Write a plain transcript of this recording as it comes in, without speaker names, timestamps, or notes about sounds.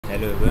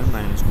Hello everyone,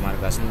 my name is Kumar,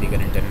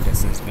 legal and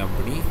LEXIS and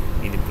Company.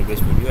 In the previous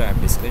video, I have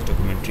discussed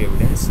documentary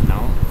evidence.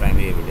 Now,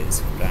 primary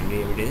evidence.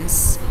 Primary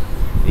evidence,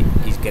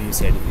 it can be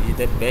said, is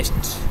the best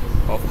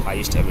of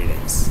highest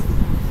evidence.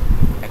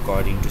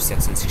 According to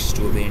Section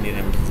 62 of the Indian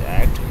Evidence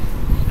Act,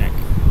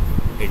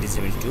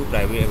 1872,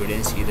 primary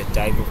evidence is the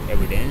type of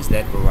evidence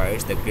that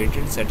provides the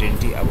greatest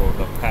certainty about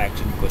the fact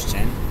in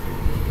question.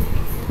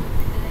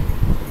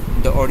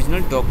 The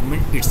original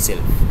document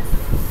itself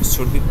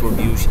should be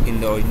produced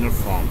in the original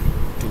form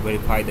to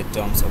verify the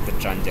terms of the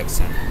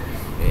transaction.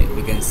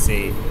 We can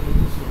say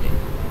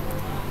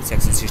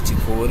Section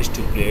 64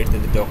 stipulates that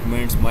the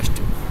documents must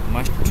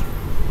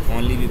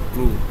only be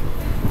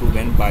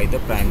proven by the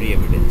primary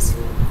evidence.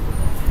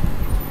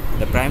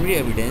 The primary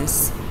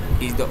evidence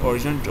is the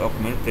original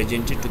document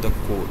presented to the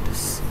court.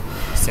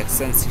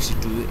 Section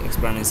 62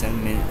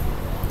 explanation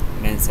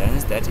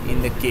mentions that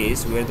in the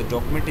case where the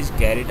document is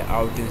carried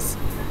out in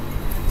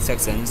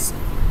sections,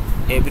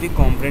 every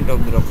component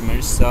of the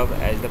document serves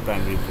as the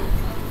primary proof.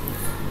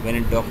 When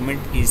a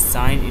document is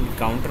signed in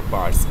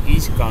counterparts,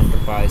 each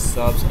counterpart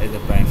serves as the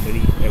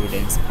primary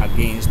evidence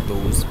against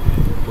those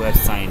who have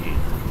signed it.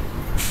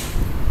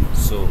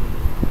 So,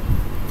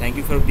 thank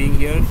you for being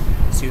here.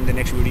 See you in the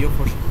next video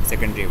for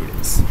secondary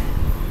evidence.